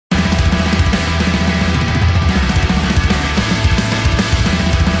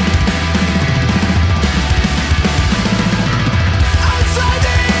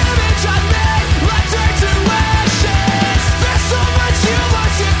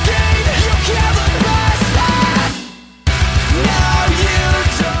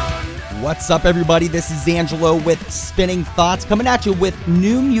What's up, everybody? This is Angelo with Spinning Thoughts, coming at you with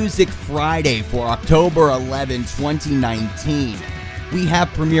New Music Friday for October 11, 2019. We have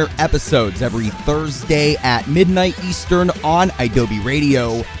premiere episodes every Thursday at midnight Eastern on Adobe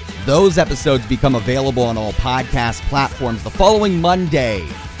Radio. Those episodes become available on all podcast platforms the following Monday.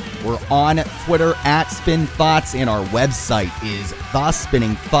 We're on Twitter at Spin Thoughts, and our website is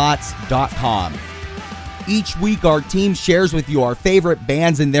thespinningthoughts.com. Each week, our team shares with you our favorite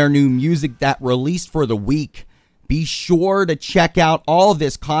bands and their new music that released for the week. Be sure to check out all of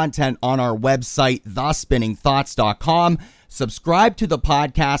this content on our website, thespinningthoughts.com. Subscribe to the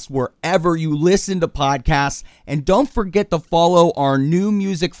podcast wherever you listen to podcasts, and don't forget to follow our New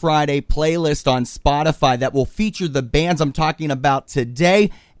Music Friday playlist on Spotify that will feature the bands I'm talking about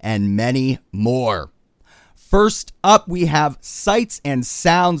today and many more. First up, we have Sights and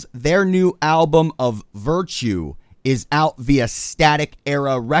Sounds. Their new album of Virtue is out via Static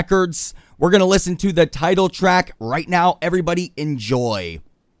Era Records. We're going to listen to the title track right now. Everybody enjoy.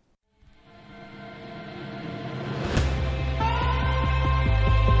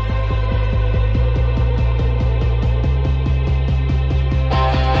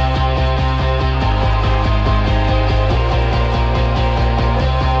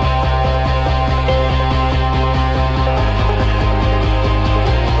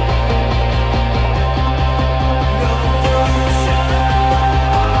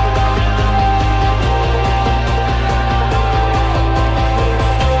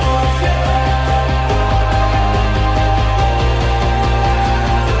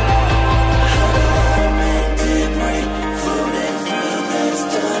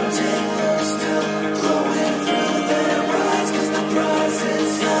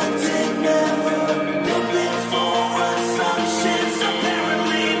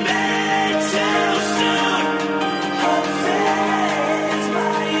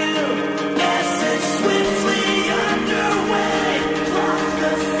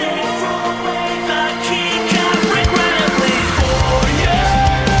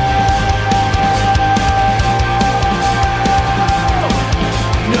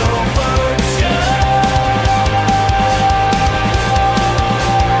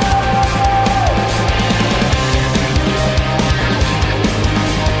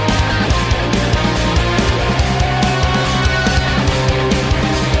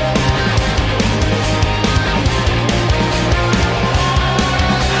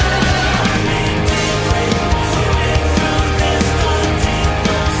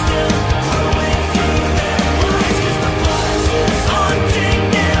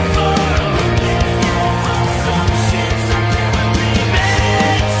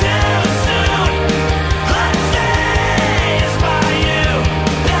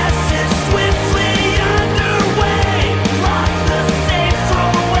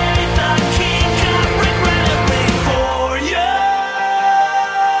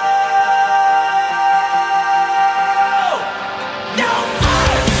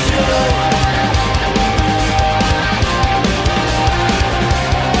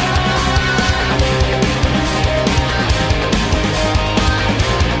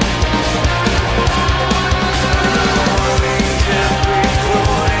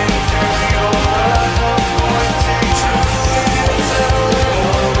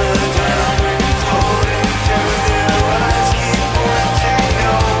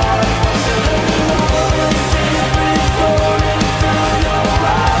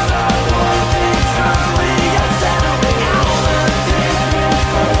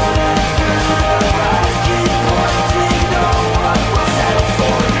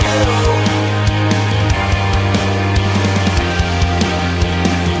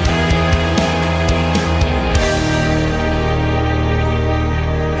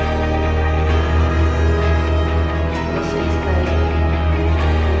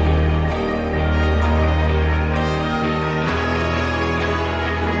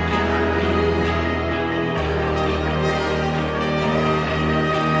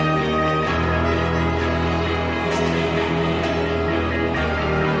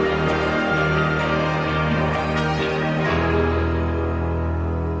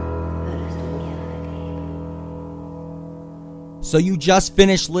 So you just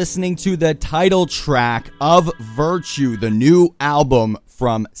finished listening to the title track of Virtue, the new album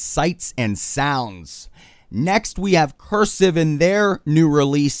from Sights and Sounds. Next, we have Cursive and their new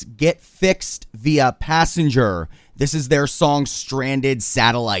release, Get Fixed via Passenger. This is their song Stranded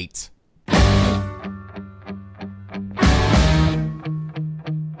Satellite. I've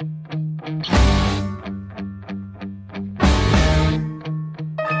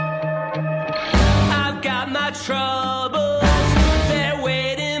got my troubles, they're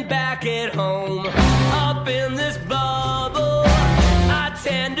waiting back at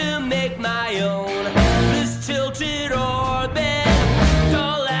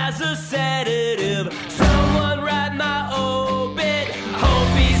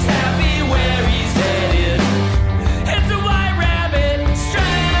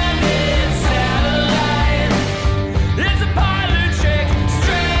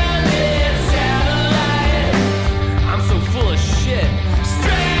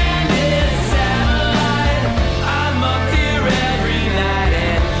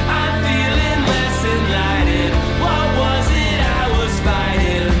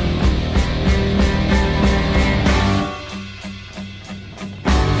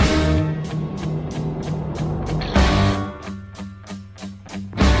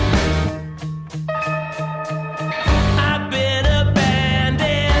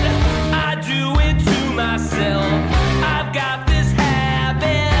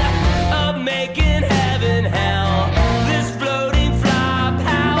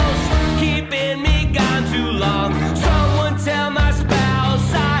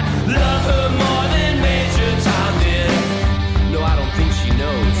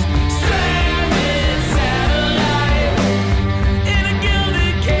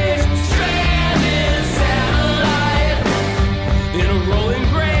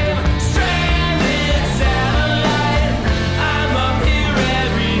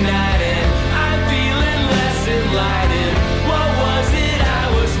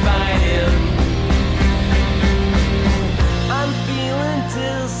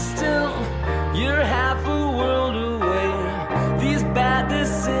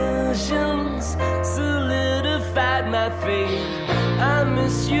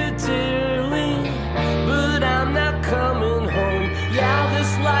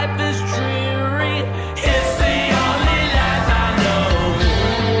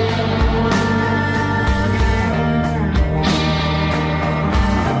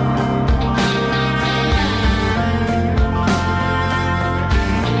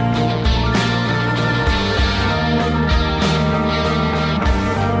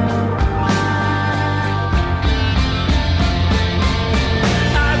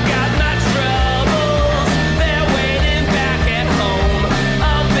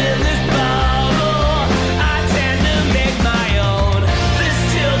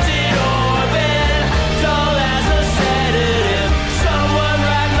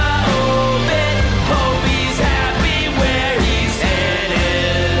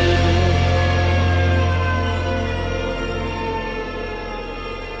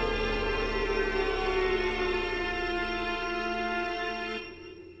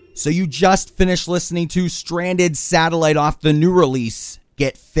So you just finished listening to Stranded Satellite off the new release,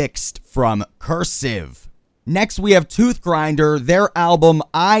 Get Fixed from Cursive. Next we have Tooth Grinder. Their album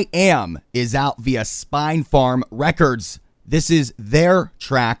I Am is out via Spinefarm Records. This is their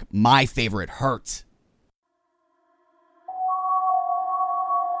track, My Favorite Hurt.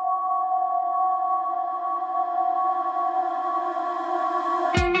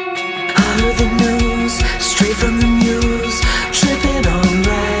 I heard the news, straight from the muse, tripping on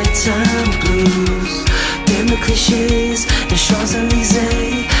ragtime blues. Damn the cliches, the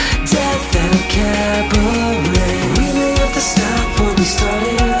Champs-Élysées, death and cabaret. We may have to stop where we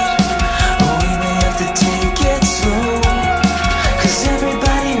started, or we may have to take it slow, 'cause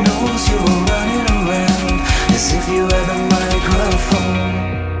everybody knows you were running around as if you had a microphone.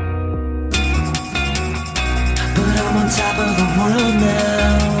 But I'm on top of the world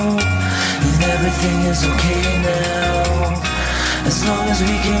now, and everything is okay now. As long as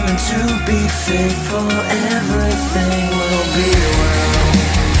we can learn to be faithful, everything will be well.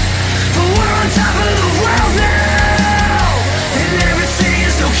 But we're on top of the world now, and everything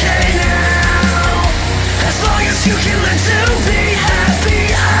is okay now. As long as you can learn to be happy,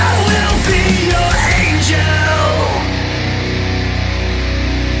 I will be your angel.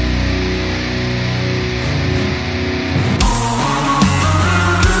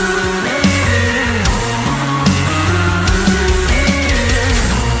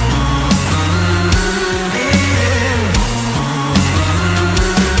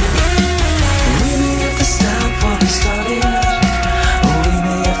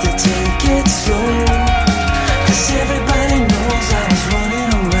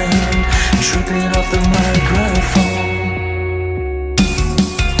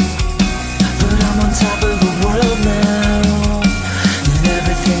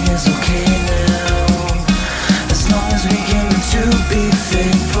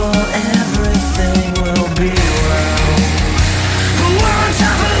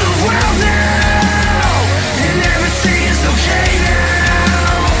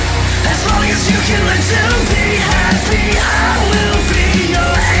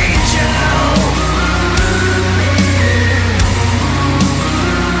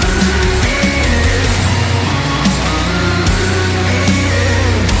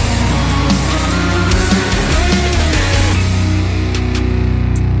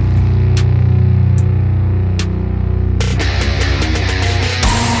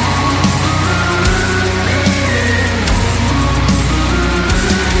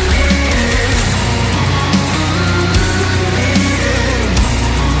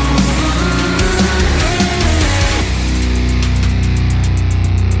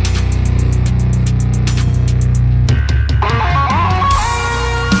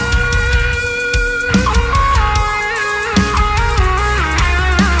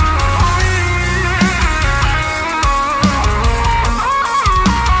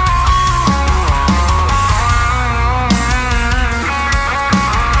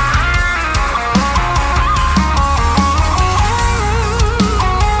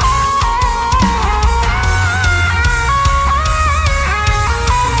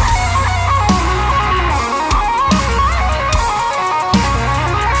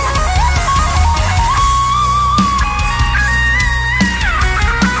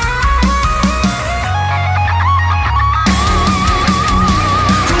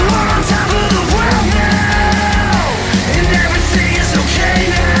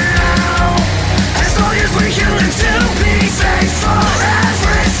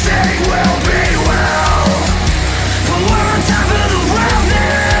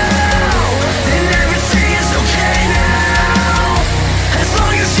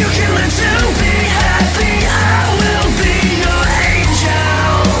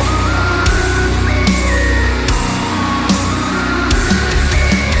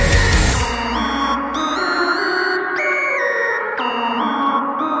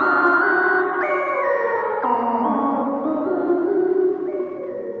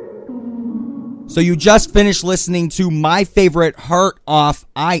 So you just finished listening to My Favorite Hurt off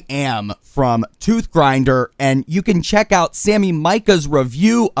I Am from Tooth Grinder, and you can check out Sammy Micah's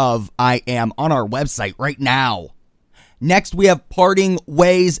review of I Am on our website right now. Next, we have Parting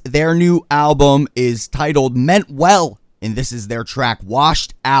Ways. Their new album is titled Meant Well, and this is their track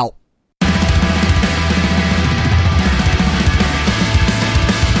Washed Out.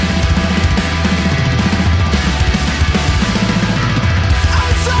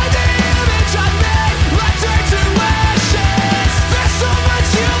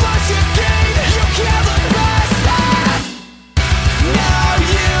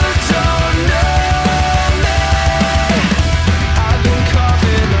 I've been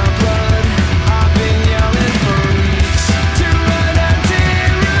coughing up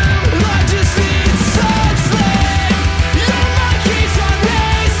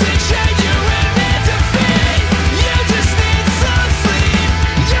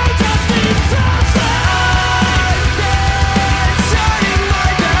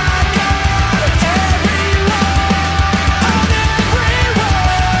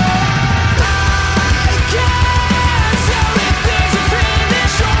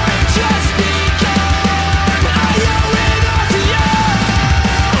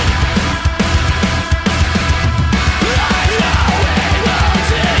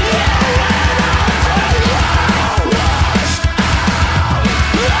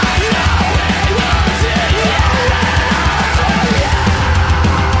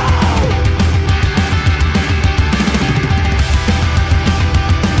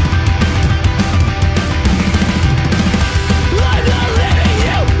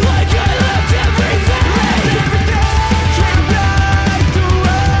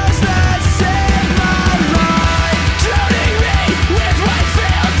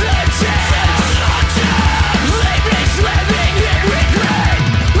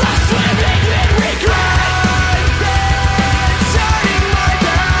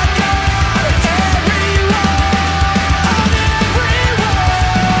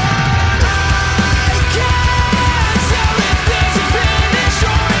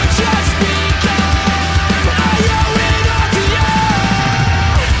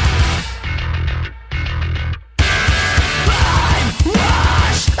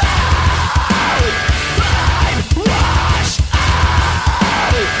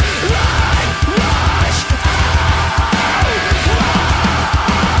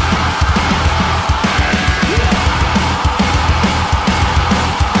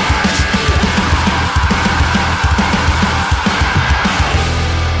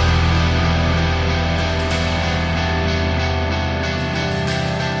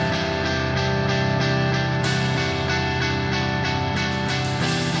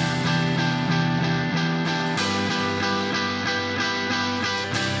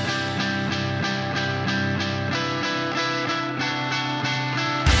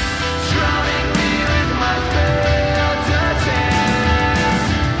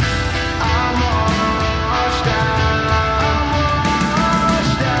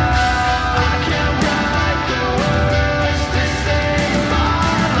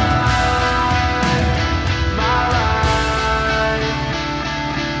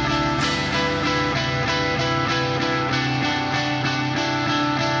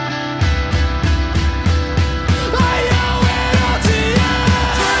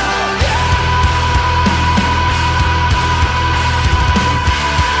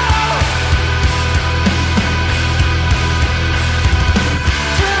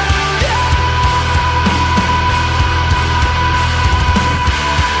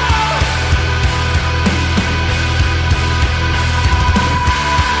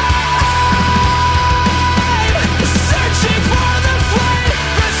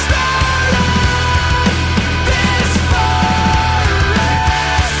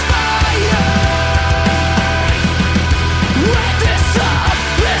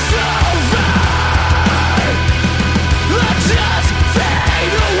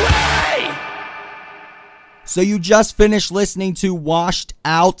So you just finished listening to Washed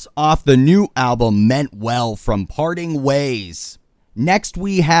Out off the new album Meant Well from Parting Ways. Next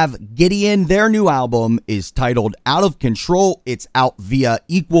we have Gideon. Their new album is titled Out of Control. It's out via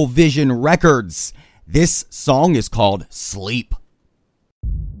Equal Vision Records. This song is called Sleep.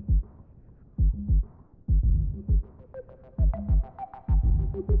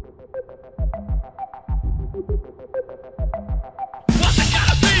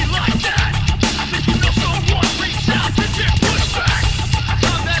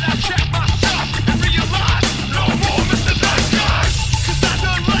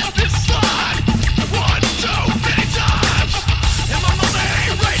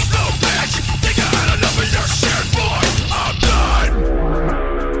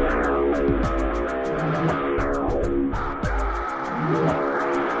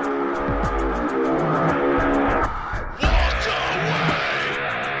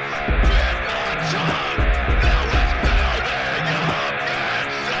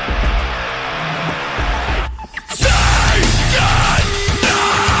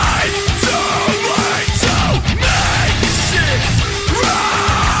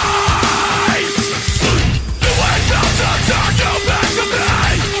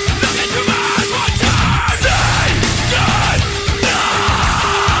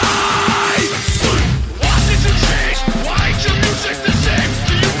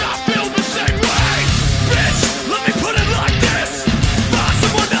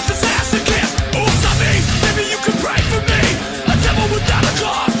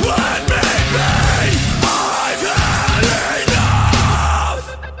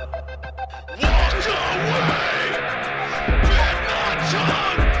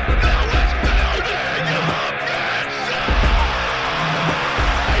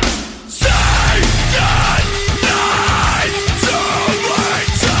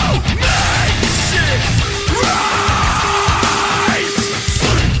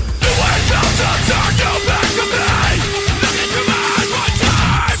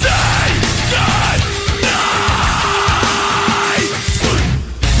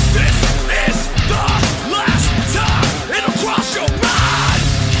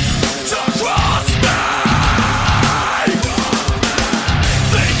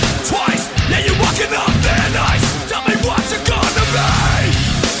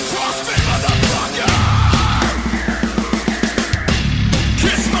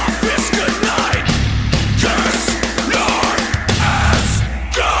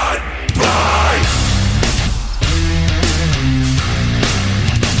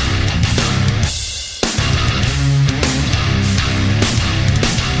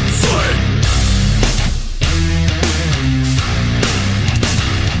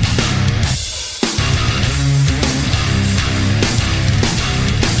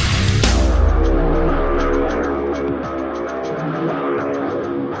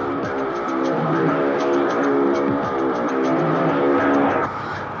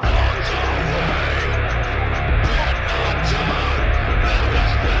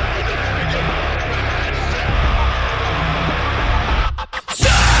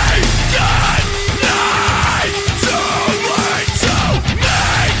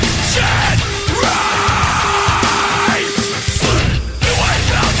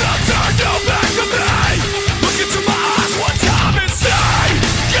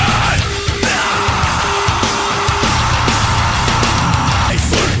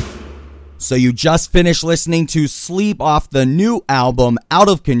 So you just finished listening to Sleep off the new album Out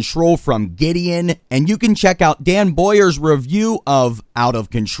of Control from Gideon, and you can check out Dan Boyer's review of Out of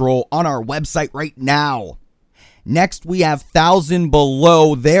Control on our website right now. Next, we have 1,000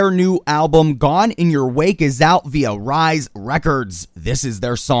 Below. Their new album Gone in Your Wake is out via Rise Records. This is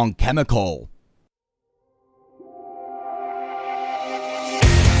their song Chemical.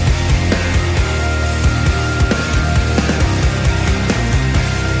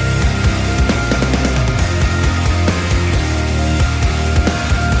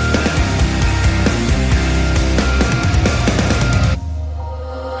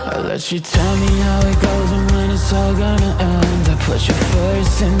 Let you tell me how it goes and when it's all gonna end. I put you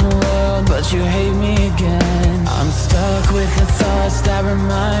first in the world, but you hate me again. I'm stuck with the thoughts that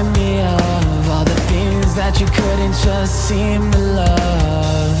remind me of all the things that you couldn't just seem to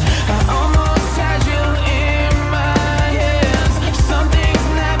love. I almost had you in my hands. Some things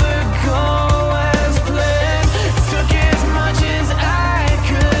never go as planned. Took as much as I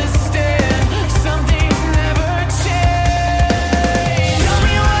could stand. Some things never change. Tell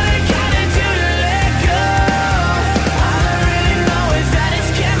me what I gotta do to let go. All I really know is that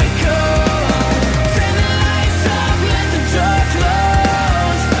it's chemical. Turn the lights off, let the door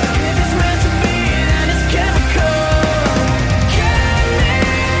close. If it's meant to be, then it's chemical.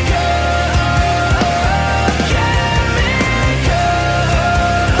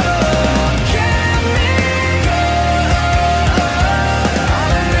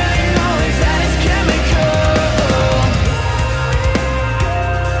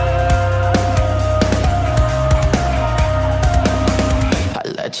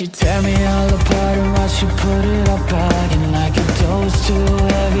 you tear me all apart and watch you put it all back. And like a doze too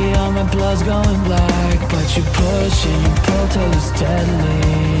heavy, all my blood's going black. But you push and you pull till it's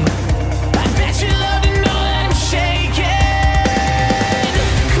deadly. I bet you love to know that I'm shaking.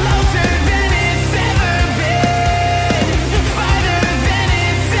 Closer than it's ever been, farther than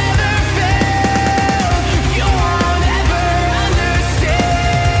it's ever felt. You won't ever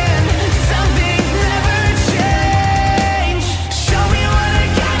understand. Some things never change. Show me what I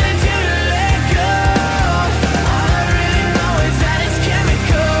gotta do to let go. All I really know is that it's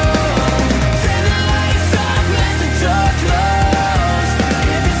chemical. Turn the lights off, let the door close.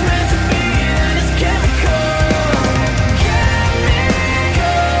 If it's meant to be, then it's chemical.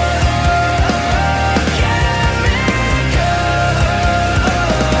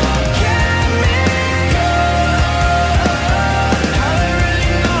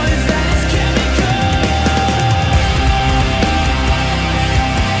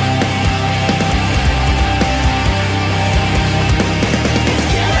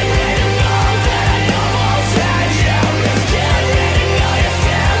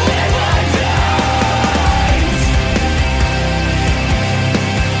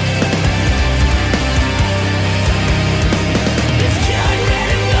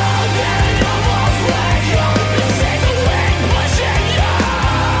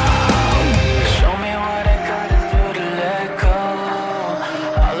 Show me what I gotta do to let go.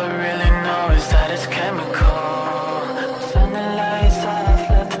 All I really know is that it's chemical. Turn the lights off,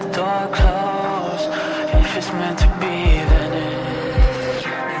 let the door close. If it's meant to be, then it's.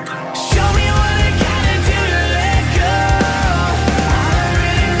 Show me what I gotta do to let go. All I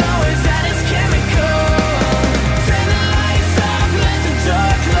really know is that it's chemical. Turn the lights off, let the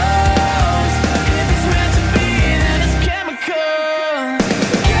door close. If it's meant to be, then it's chemical.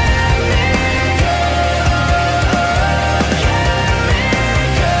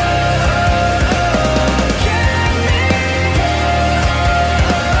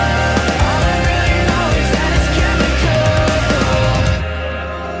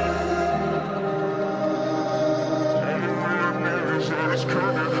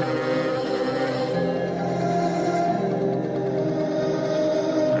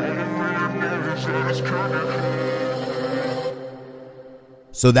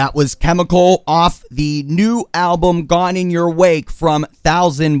 So that was Chemical off the new album Gone in Your Wake from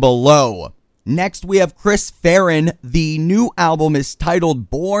Thousand Below. Next we have Chris Farron. The new album is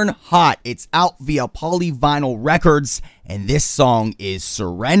titled Born Hot. It's out via Polyvinyl Records, and this song is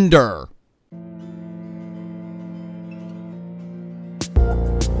Surrender.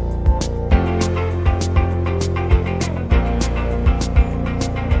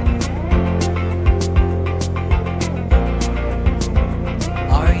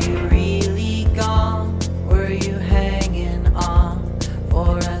 Are you really gone? Were you hanging on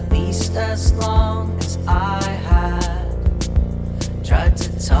for at least as long as I had? Tried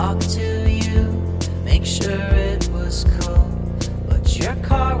to talk to you, make sure it was cool, but your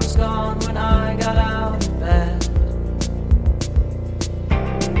car was gone when I got out of bed.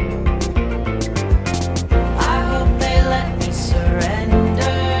 I hope they let me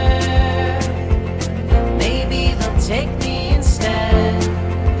surrender. Maybe they'll take me instead.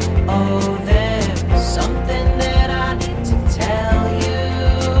 Oh, there's something that I need to tell you,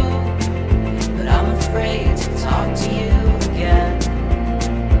 but I'm afraid to talk to you again.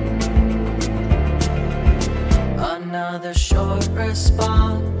 Another short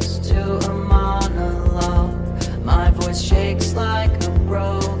response to a monologue. My voice shakes like a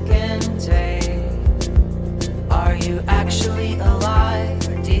broken day. Are you actually alive,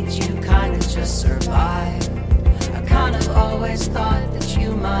 or did you kind of just survive? I kind of always thought that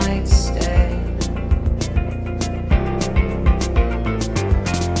you might stay.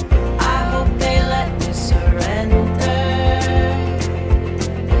 I hope they let me surrender.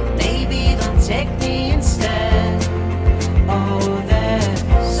 Maybe they'll take me instead. Oh, there's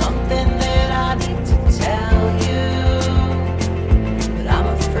something that I need to tell you, but I'm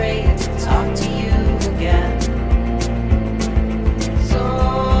afraid to talk to you again. So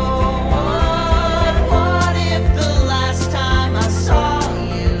what if the last time I saw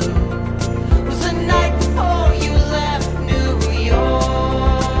you was the night before you left New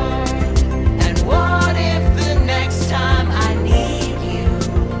York? And what if the next time I need you,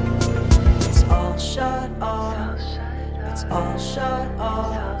 it's all shut off, it's all shut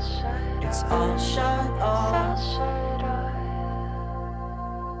off, it's all shut off.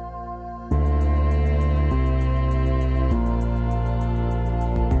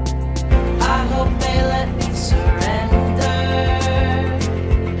 I hope they let me surrender.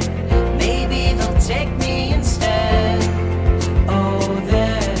 Maybe they'll take me instead. Oh,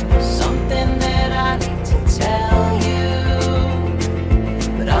 there's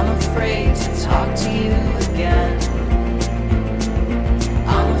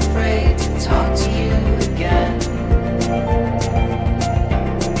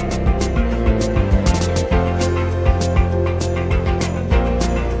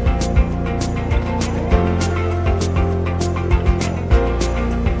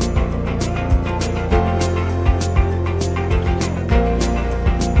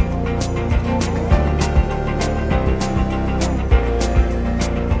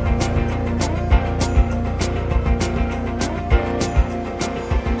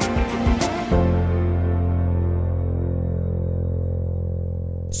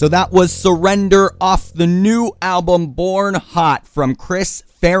So that was Surrender off the new album Born Hot from Chris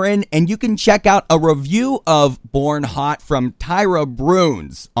Farron, and you can check out a review of Born Hot from Tyra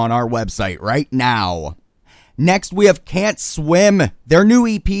Bruns on our website right now. Next, we have Can't Swim. Their new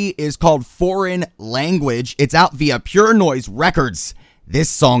EP is called Foreign Language. It's out via Pure Noise Records. This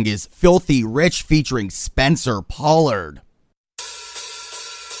song is Filthy Rich featuring Spencer Pollard.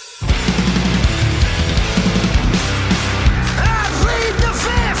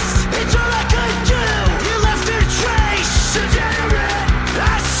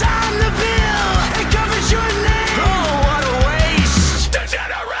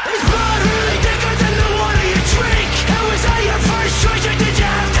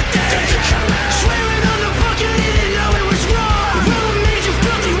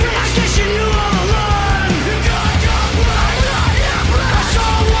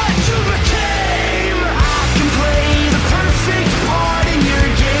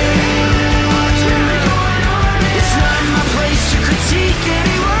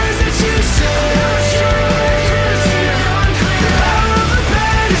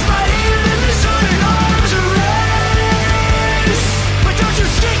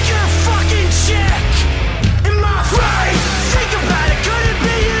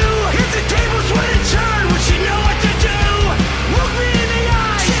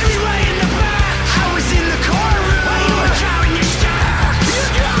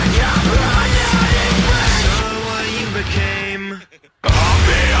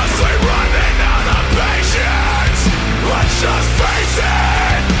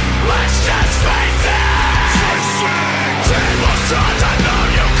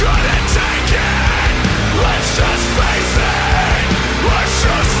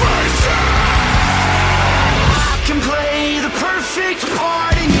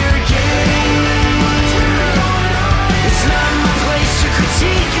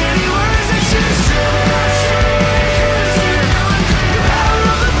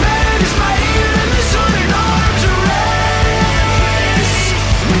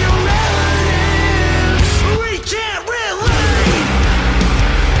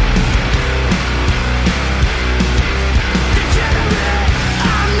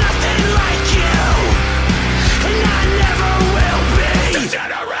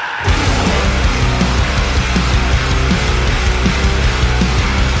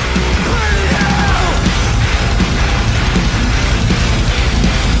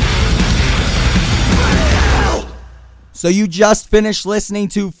 So you just finished listening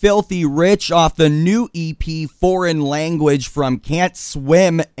to Filthy Rich off the new EP Foreign Language from Can't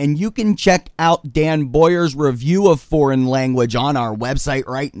Swim, and you can check out Dan Boyer's review of Foreign Language on our website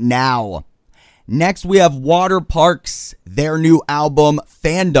right now. Next we have Waterparks, their new album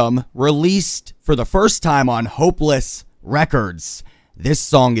Fandom, released for the first time on Hopeless Records. This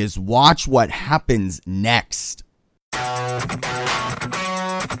song is Watch What Happens Next.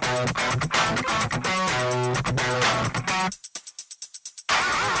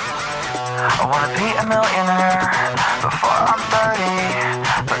 I wanna be a millionaire before I'm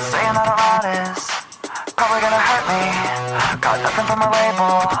 30, but saying that out loud is probably gonna hurt me. Got nothing from a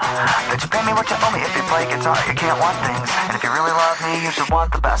label, but you pay me what you owe me. If you play guitar, you can't want things, and if you really love me, you should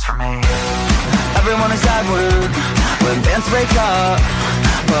want the best for me. Everyone is sad when bands break up.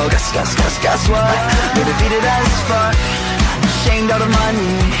 Well, guess what? They're defeated as fuck, shamed out of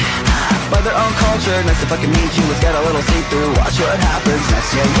money by their own culture. Nice to fucking meet you, let's get a little see-through. Watch what happens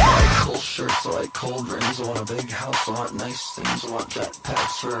next, yeah. I like cool shirts, I like cold rings. I want a big house, I want nice things. I want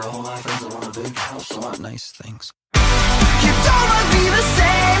jetpacks for all my friends. I want a big house, I want nice things. You don't love me the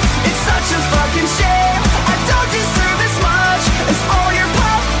same, it's such a fucking shame. I don't deserve as much as all your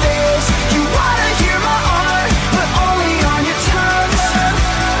pop face. You wanna hear my art, but only on your terms.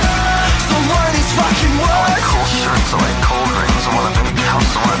 So what are these fucking words? I like cool shirts, I like cold rings. I want a big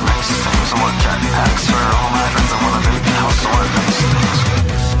house, I want nice things. I want jetpacks for all my friends. I want a big house, I want nice things.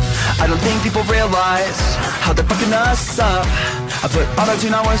 I don't think people realize how they're fucking us up. I put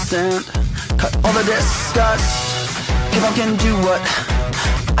auto-tune on worse and cut all the disgust. If I can do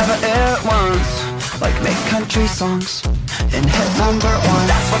whatever it wants, like make country songs and hit number one.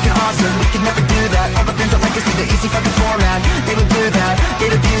 That's fucking awesome, we can never do that. All the things I like is in the easy fucking format. They would do that,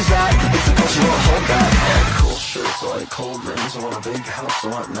 they'd abuse that. It's a culture, we'll hold that. I like cool shirts, I like cold rings. I want a big house, I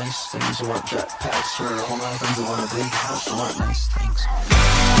want nice things. I want jetpacks for all my friends. I want a big house, I want nice things.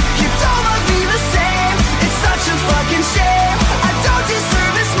 You don't love me the same, it's such a fucking shame. I don't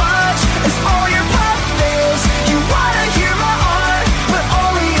deserve as much as all your pop face. You wanna hear my art, but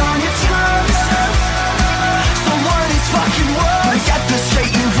only on your terms. So what are these fucking words? Let me get this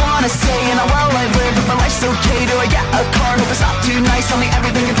straight, you wanna say, and well I live, but my life's okay. Do I get a car? Hope it's not too nice. Tell me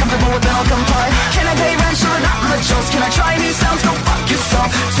everything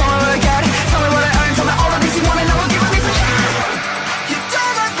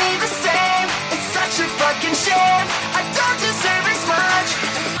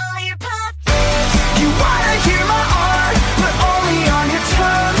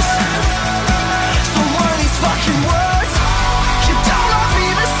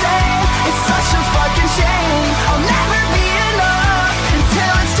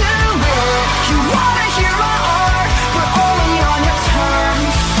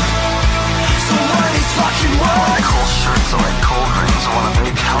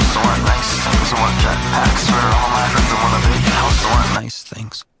I want jetpacks for all my friends. I want a big house. I want nice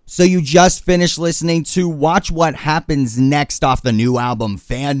things. So you just finished listening to Watch What Happens Next off the new album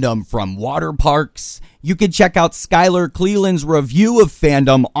Fandom from Waterparks. You can check out Skylar Cleland's review of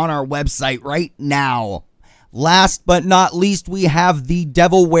Fandom on our website right now. Last but not least, we have The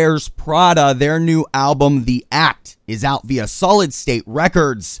Devil Wears Prada. Their new album, The Act, is out via Solid State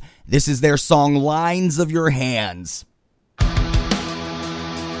Records. This is their song Lines of Your Hands.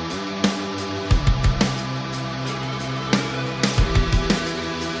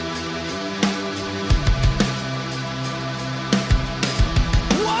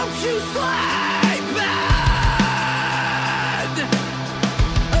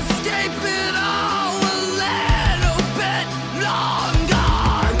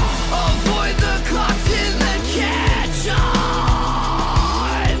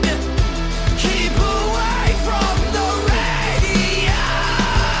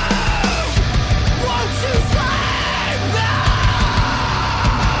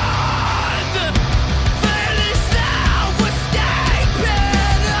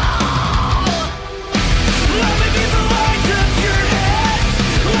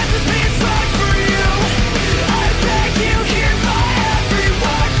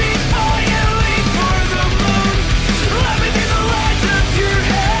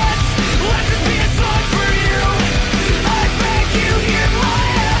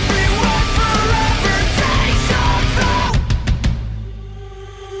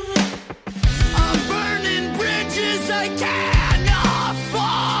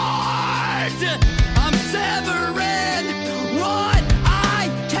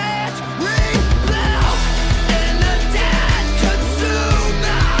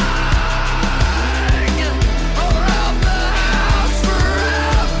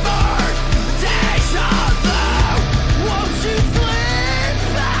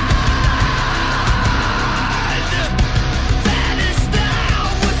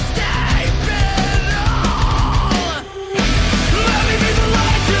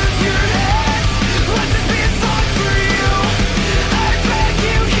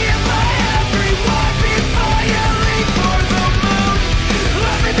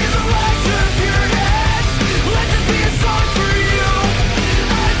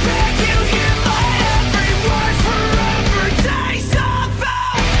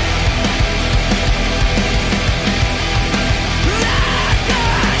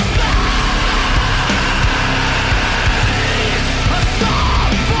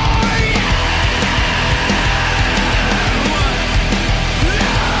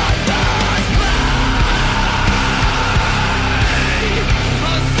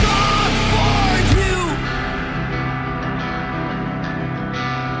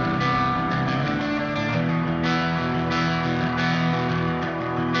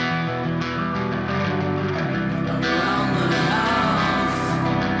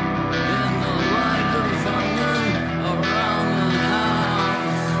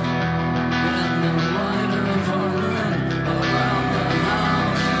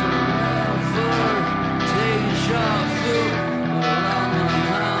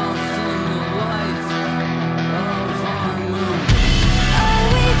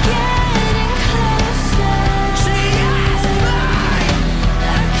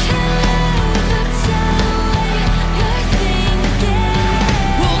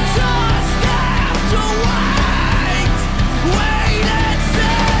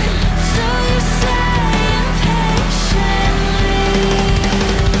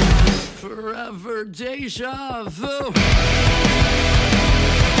 Deja vu.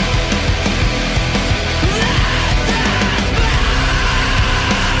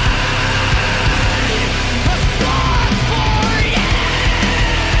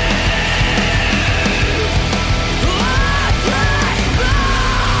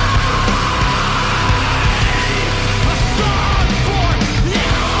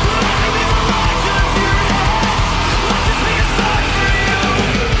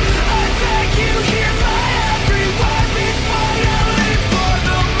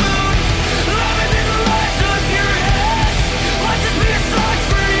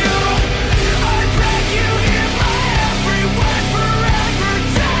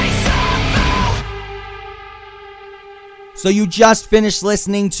 So you just finished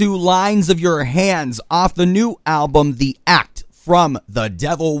listening to Lines of Your Hands off the new album, The Act, from The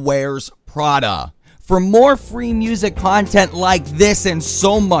Devil Wears Prada. For more free music content like this and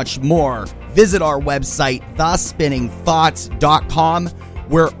so much more, visit our website, thespinningthoughts.com.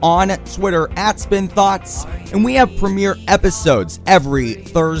 We're on Twitter @SpinThoughts, and we have premiere episodes every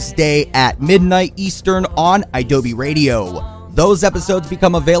Thursday at midnight Eastern on Adobe Radio. Those episodes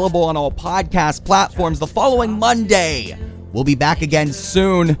become available on all podcast platforms the following Monday. We'll be back again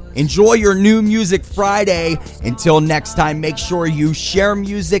soon. Enjoy your New Music Friday. Until next time, make sure you share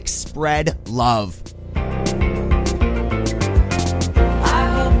music, spread love.